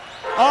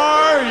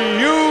Are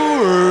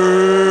you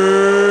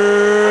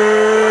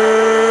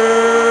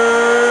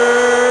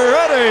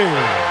ready?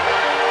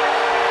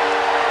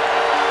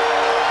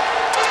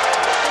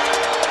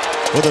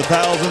 For the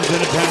thousands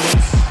in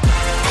attendance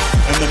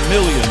and the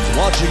millions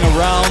watching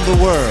around the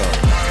world.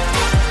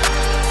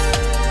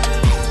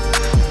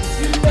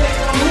 You think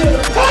I'm here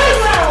to play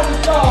around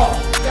with y'all?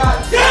 God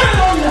damn it,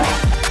 I'm not.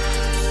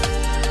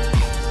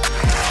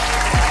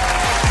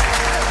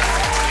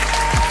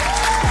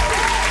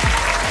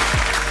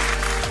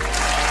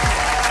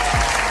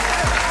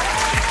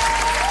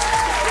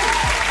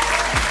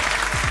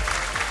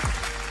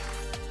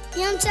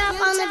 Young Chop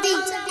on the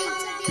beat.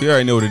 You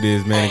already know what it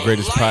is, man. The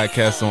greatest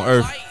podcast on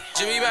earth.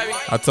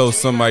 I told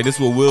somebody this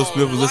is what Will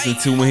Smith was listening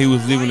to when he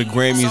was leaving the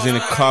Grammys in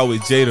the car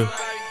with Jada.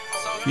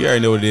 You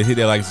already know what it is. Hit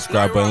that like and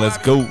subscribe button. Let's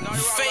go.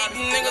 Fake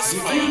niggas,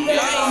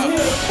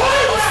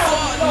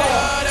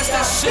 that's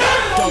that shit I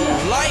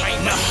don't like.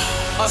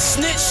 A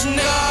snitch,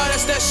 nigga,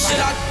 that's that shit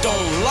I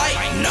don't like.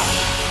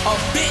 A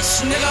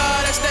bitch,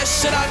 nigga, that's that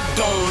shit I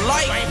don't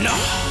like.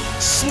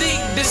 Sneak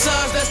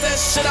deserves, that's that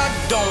shit I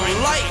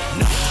don't like.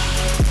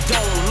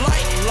 Don't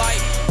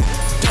like.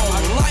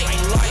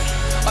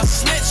 A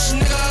snitch,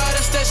 nigga,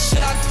 that's that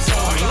shit I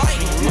don't like.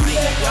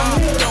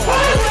 Don't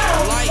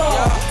like.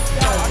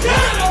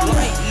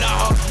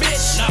 Nah, a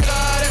bitch, nigga,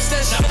 that's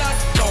that shit I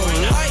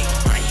don't like.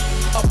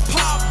 A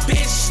pop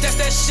bitch, that's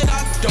that shit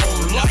I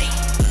don't like.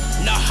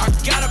 Nah, I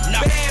got a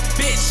bad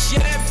bitch,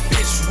 yeah, that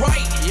bitch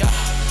right.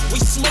 We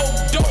smoke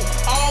dope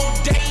all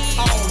day,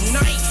 all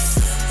night.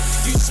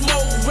 You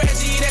smoke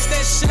Reggie, that's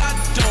that shit I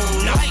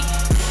don't like.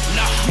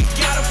 Nah, we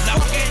got a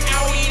fucking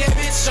Audi, that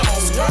bitch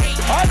alright.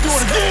 I do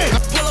it again.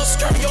 Pull up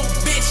skirt your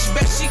bitch,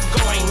 bet she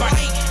going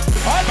right.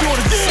 I do it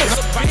again. Since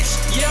a bitch,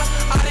 yeah,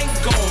 I done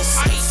go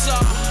ice.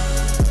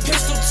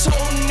 Pistol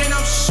toting and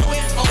I'm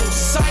shooting on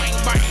sight.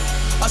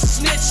 A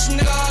snitch,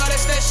 nigga,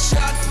 that's that shit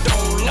I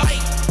don't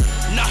like.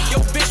 Nah,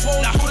 your bitch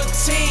won't do the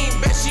team,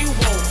 bet she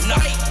won't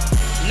fight.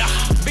 Nah,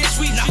 bitch,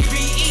 we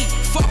GBE,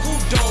 fuck who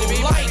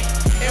don't like.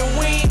 And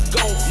we ain't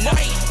gon'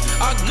 fight,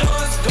 our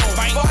guns gon'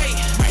 fight.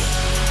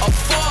 A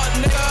fuck,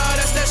 nigga,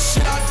 that's that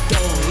shit I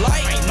don't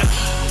like.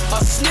 A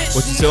snitch,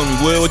 What you telling me,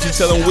 Will? What you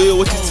telling Will?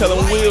 What you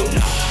telling Will?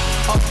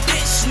 a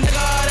bitch,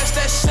 nigga, that's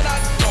that shit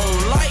I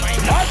don't like.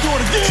 I do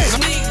it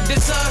again. Sneak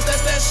deserves,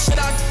 that's that shit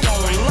I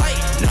don't like.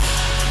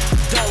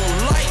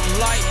 Don't like.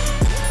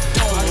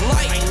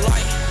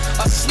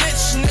 A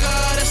snitch, nigga,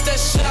 that's that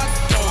shit I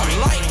don't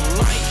like.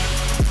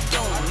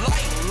 Don't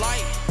like.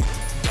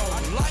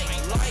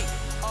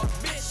 A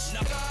bitch,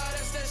 nigga,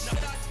 that's that shit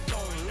I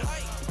don't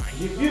like.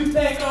 If you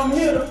think I'm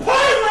here to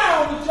play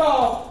around with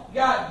y'all,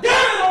 God damn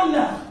it, I'm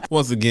not.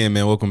 Once again,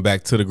 man, welcome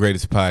back to the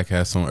greatest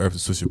podcast on earth, the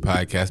Swisher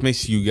Podcast. Make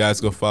sure you guys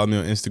go follow me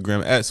on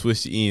Instagram at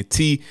SwisherENT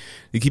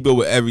to keep up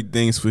with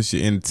everything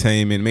Swisher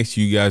Entertainment. Make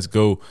sure you guys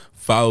go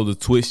follow the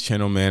Twitch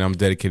channel, man. I'm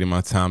dedicating my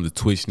time to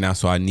Twitch now,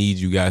 so I need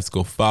you guys to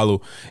go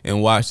follow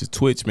and watch the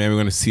Twitch, man. We're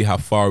going to see how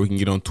far we can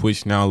get on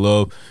Twitch now.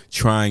 Love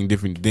trying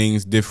different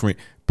things, different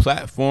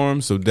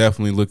platforms, so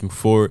definitely looking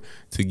forward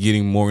to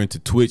getting more into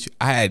Twitch.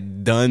 I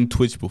had done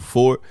Twitch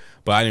before,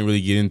 but I didn't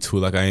really get into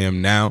it like I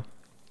am now.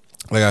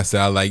 Like I said,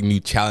 I like new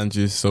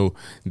challenges, so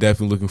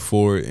definitely looking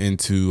forward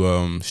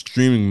into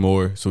streaming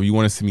more. So if you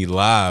want to see me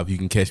live, you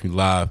can catch me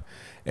live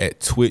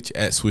at Twitch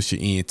at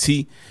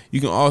SwisherENT.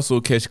 You can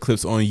also catch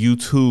clips on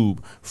YouTube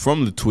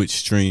from the Twitch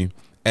stream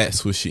at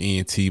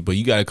SwisherENT, but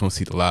you got to come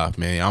see the live,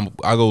 man.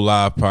 I go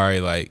live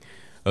probably like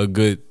a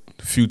good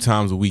few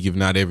times a week, if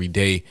not every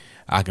day.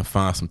 I can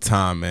find some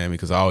time, man,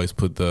 because I always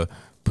put what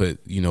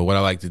I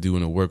like to do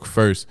in the work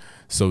first.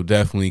 So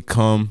definitely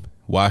come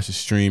watch the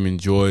stream,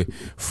 enjoy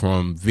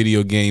from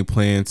video game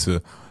playing to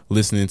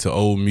listening to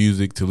old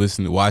music to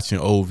watching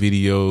old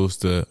videos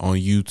to on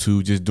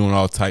YouTube, just doing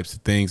all types of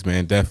things,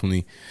 man.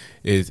 Definitely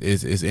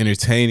is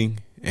entertaining.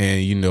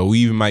 And we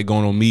even might go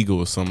on Omegle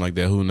or something like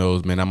that. Who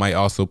knows, man? I might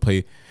also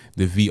play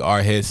the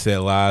VR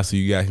headset live so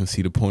you guys can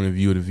see the point of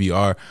view of the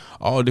VR.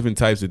 All different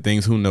types of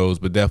things. Who knows?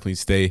 But definitely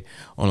stay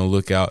on the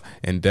lookout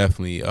and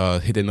definitely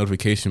hit that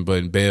notification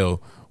button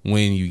bell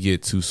when you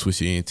get to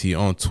Swisher ENT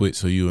on Twitch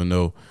so you will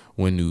know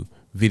when new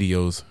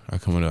videos are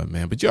coming up,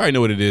 man. But you already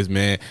know what it is,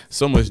 man.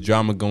 So much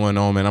drama going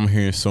on, man. I'm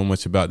hearing so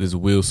much about this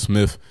Will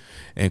Smith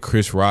and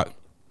Chris Rock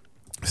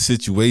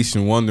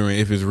situation, wondering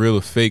if it's real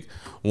or fake,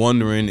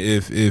 wondering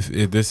if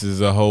this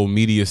is a whole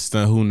media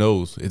stunt. Who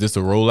knows? Is this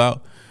a rollout?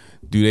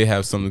 Do they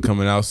have something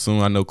coming out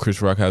soon? I know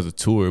Chris Rock has a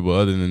tour, but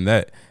other than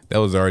that, that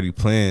was already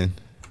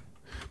planned.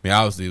 I mean,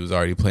 obviously it was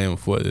already planned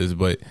before this,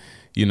 but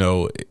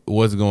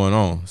what's going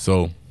on?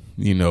 So,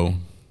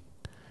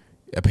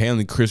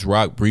 apparently Chris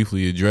Rock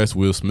briefly addressed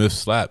Will Smith's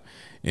slap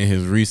in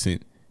his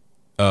recent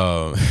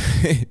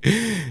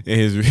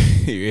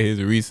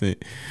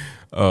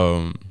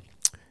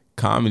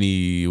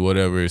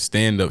comedy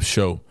stand-up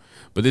show.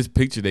 But this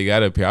picture they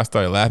got up here, I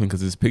started laughing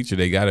because this picture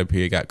they got up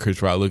here got Chris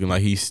Rock looking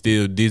like he's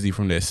still dizzy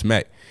from that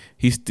smack.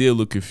 He still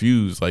look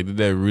confused. Like, did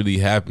that really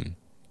happen?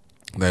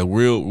 Like,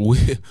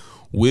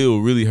 Will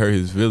really hurt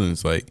his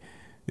feelings. Like,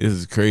 this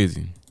is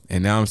crazy.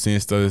 And now I'm seeing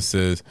stuff that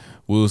says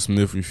Will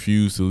Smith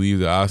refused to leave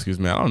the Oscars.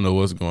 Man, I don't know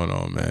what's going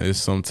on, man. It's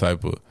some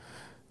type of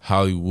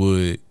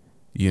Hollywood,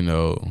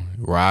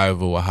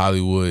 rival or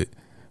Hollywood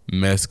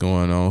mess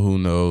going on. Who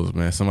knows,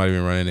 man? Somebody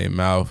been running their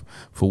mouth.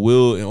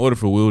 In order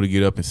for Will to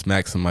get up and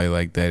smack somebody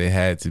like that, it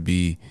had to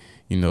be,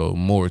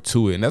 more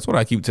to it. And that's what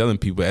I keep telling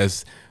people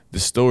as the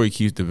story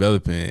keeps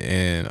developing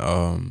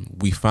and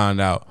we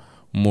find out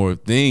more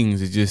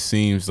things. It just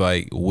seems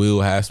like Will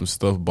has some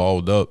stuff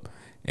balled up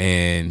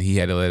and he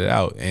had to let it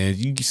out. And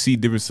you can see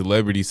different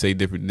celebrities say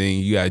different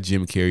things. You got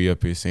Jim Carrey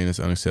up here saying it's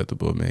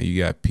unacceptable, man.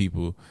 You got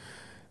people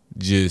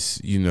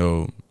just,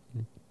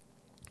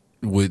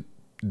 with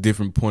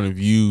different point of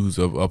views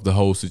of the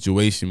whole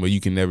situation, but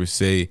you can never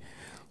say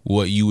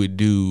what you would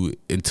do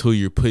until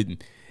you're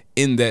put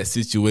in that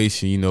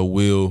situation.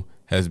 Will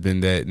has been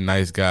that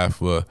nice guy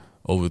for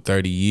over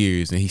 30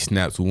 years and he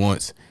snaps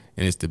once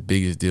and it's the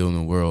biggest deal in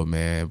the world,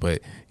 man.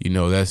 But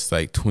that's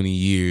like 20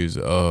 years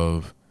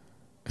of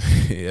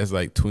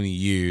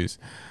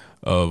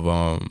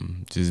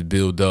just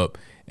build up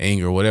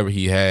anger, whatever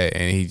he had,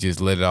 and he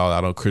just let it all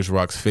out on Chris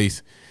Rock's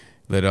face.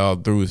 Let it all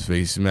through his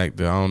face, smacked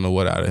I don't know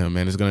what out of him,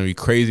 man. It's going to be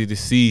crazy to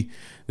see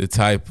the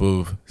type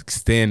of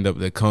stand-up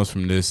that comes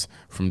from this,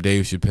 from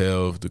Dave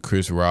Chappelle to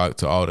Chris Rock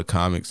to all the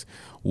comics.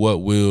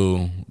 What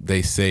will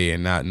they say?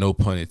 And no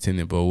pun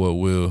intended, but what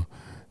will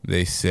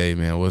they say,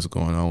 man? What's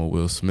going on with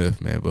Will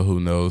Smith, man? But who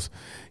knows?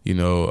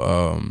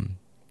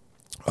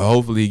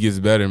 Hopefully he gets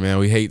better, man.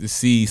 We hate to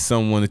see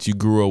someone that you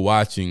grew up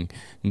watching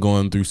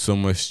going through so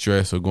much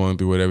stress or going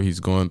through whatever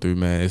he's going through,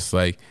 man. It's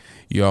like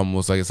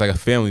it's like a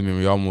family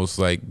member. You almost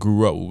like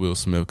grew up with Will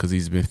Smith because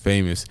he's been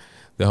famous.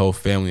 The whole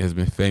family has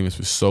been famous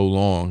for so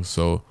long.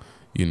 So,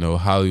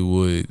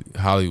 Hollywood,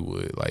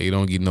 like you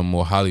don't get no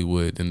more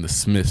Hollywood than the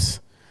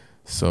Smiths.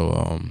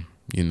 So,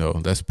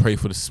 let's pray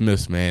for the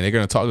Smiths, man. They're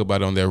going to talk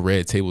about it on their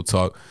Red Table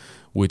Talk,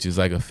 which is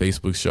like a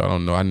Facebook show. I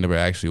don't know. I never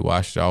actually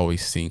watched it. I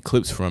always seen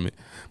clips from it.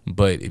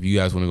 But if you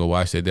guys want to go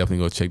watch that,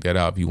 definitely go check that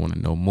out if you want to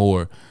know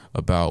more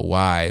about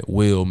why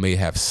Will may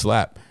have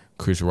slapped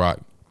Chris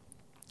Rock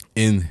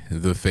in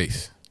the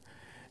face.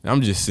 And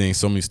I'm just seeing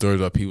so many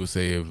stories about people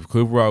say if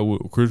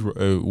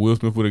Will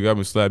Smith would have got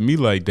me slapped me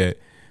like that,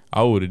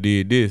 I would have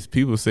did this.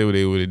 People say what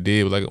they would have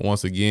did, but like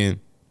once again,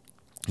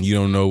 you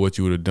don't know what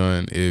you would have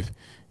done if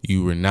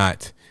you were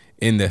not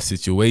in that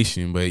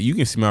situation. But you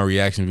can see my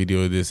reaction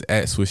video of this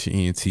at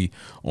SwisherENT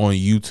on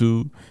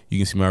YouTube. You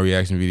can see my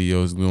reaction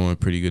videos doing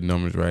pretty good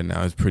numbers right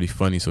now. It's pretty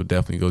funny, so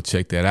definitely go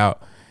check that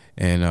out.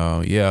 And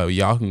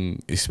y'all can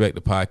expect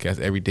the podcast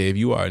every day. If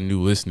you are a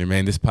new listener,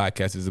 man, this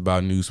podcast is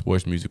about news,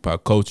 sports, music,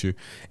 pop culture,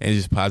 and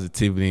just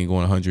positivity and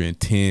going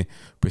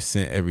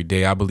 110% every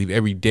day. I believe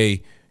every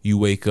day you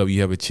wake up,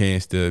 you have a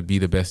chance to be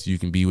the best you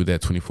can be with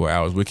that 24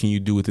 hours. What can you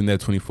do within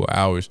that 24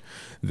 hours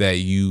that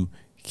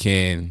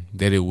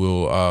it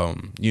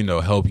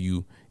will, help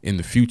you in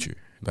the future?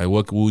 Like,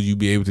 what will you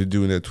be able to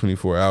do in that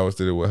 24 hours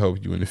that it will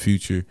help you in the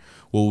future?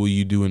 What will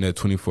you do in that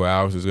 24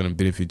 hours that's going to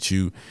benefit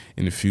you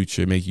in the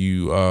future, make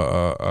you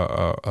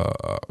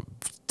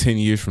 10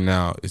 years from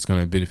now, it's going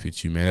to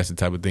benefit you, man. That's the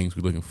type of things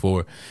we're looking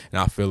for. And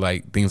I feel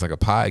like things like a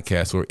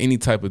podcast or any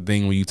type of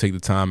thing where you take the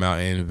time out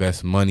and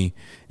invest money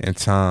and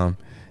time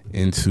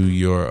into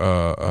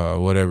your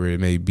whatever it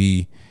may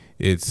be,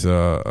 it's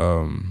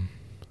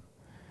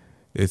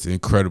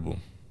incredible.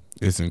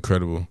 It's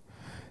incredible.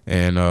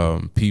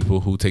 And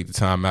people who take the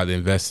time out to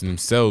invest in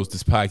themselves,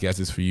 this podcast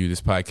is for you. This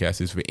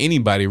podcast is for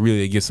anybody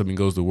really that gets something,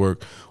 goes to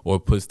work or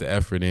puts the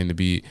effort in to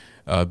be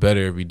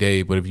better every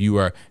day. But if you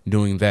are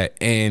doing that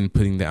and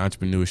putting the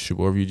entrepreneurship,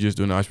 or if you're just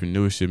doing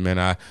entrepreneurship, man,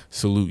 I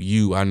salute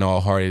you. I know how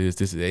hard it is.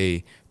 This is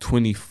a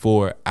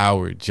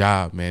 24-hour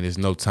job, man. There's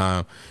no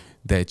time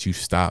that you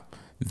stop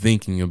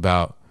thinking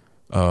about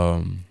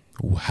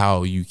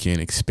how you can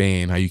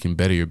expand, how you can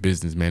better your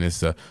business, man.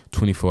 It's a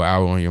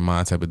 24-hour on your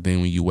mind type of thing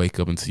when you wake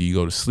up until you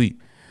go to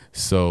sleep.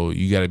 So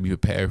you got to be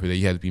prepared for that.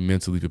 You have to be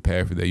mentally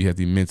prepared for that. You have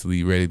to be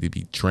mentally ready to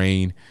be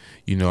trained.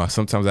 I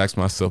sometimes ask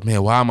myself,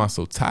 man, why am I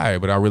so tired?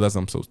 But I realize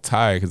I'm so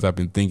tired because I've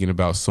been thinking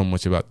about so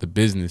much about the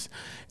business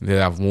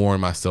that I've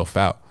worn myself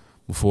out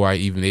before I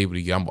even able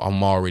to get.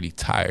 I'm already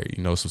tired,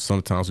 So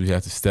sometimes we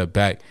have to step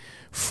back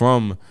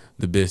from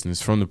the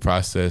business, from the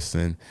process,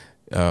 and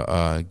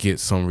get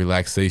some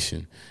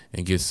relaxation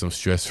and get some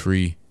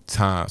stress-free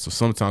time. So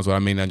sometimes I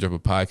may not drop a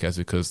podcast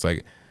because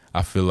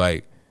I feel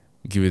like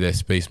give it that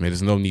space, man.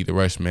 There's no need to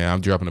rush, man.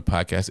 I'm dropping a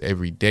podcast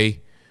every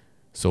day,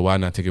 so why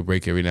not take a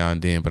break every now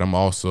and then? But I'm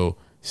also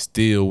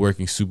still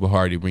working super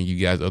hard to bring you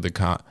guys other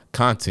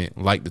content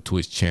like the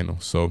Twitch channel.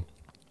 So,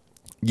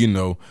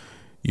 I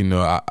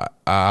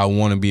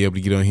want to be able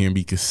to get on here and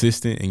be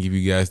consistent and give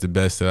you guys the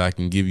best that I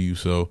can give you.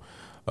 So,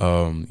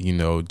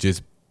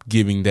 just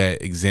giving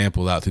that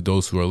example out to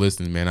those who are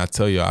listening, man. I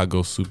tell you, I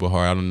go super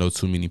hard. I don't know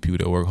too many people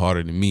that work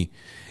harder than me.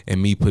 And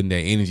me putting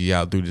that energy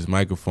out through this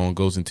microphone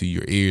goes into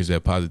your ears,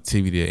 that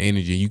positivity, that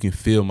energy. And you can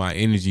feel my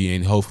energy,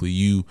 and hopefully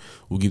you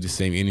will give the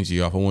same energy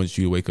off. I want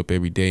you to wake up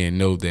every day and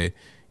know that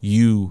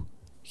you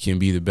can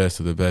be the best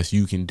of the best.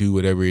 You can do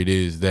whatever it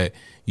is that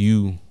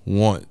you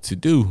want to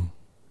do.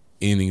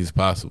 anything is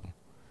possible.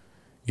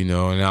 You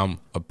know, and I'm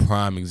a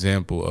prime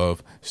example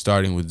of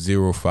starting with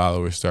 0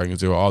 followers, starting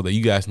with 0, all that.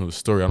 You guys know the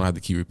story. I don't have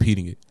to keep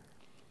repeating it.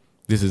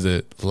 This is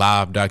a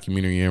live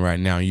documentary you're in right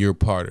now. You're a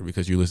part of it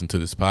because you listen to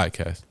this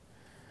podcast.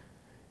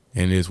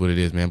 And it is what it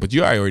is, man. But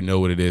you already know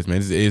what it is, man.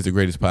 This is the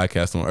greatest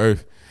podcast on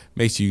earth.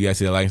 Make sure you guys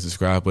hit that like and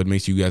subscribe. But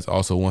make sure you guys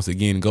also, once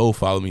again, go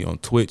follow me on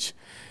Twitch.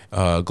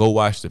 Go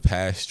watch the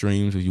past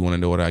streams if you want to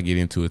know what I get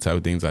into, the type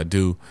of things I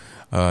do.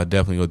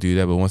 Definitely go do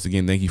that. But once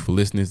again, thank you for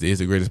listening. This is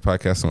the greatest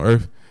podcast on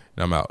earth.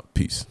 And I'm out.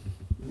 Peace.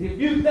 If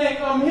you think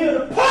I'm here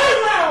to play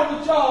around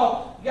with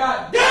y'all,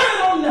 God damn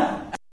it, I'm not.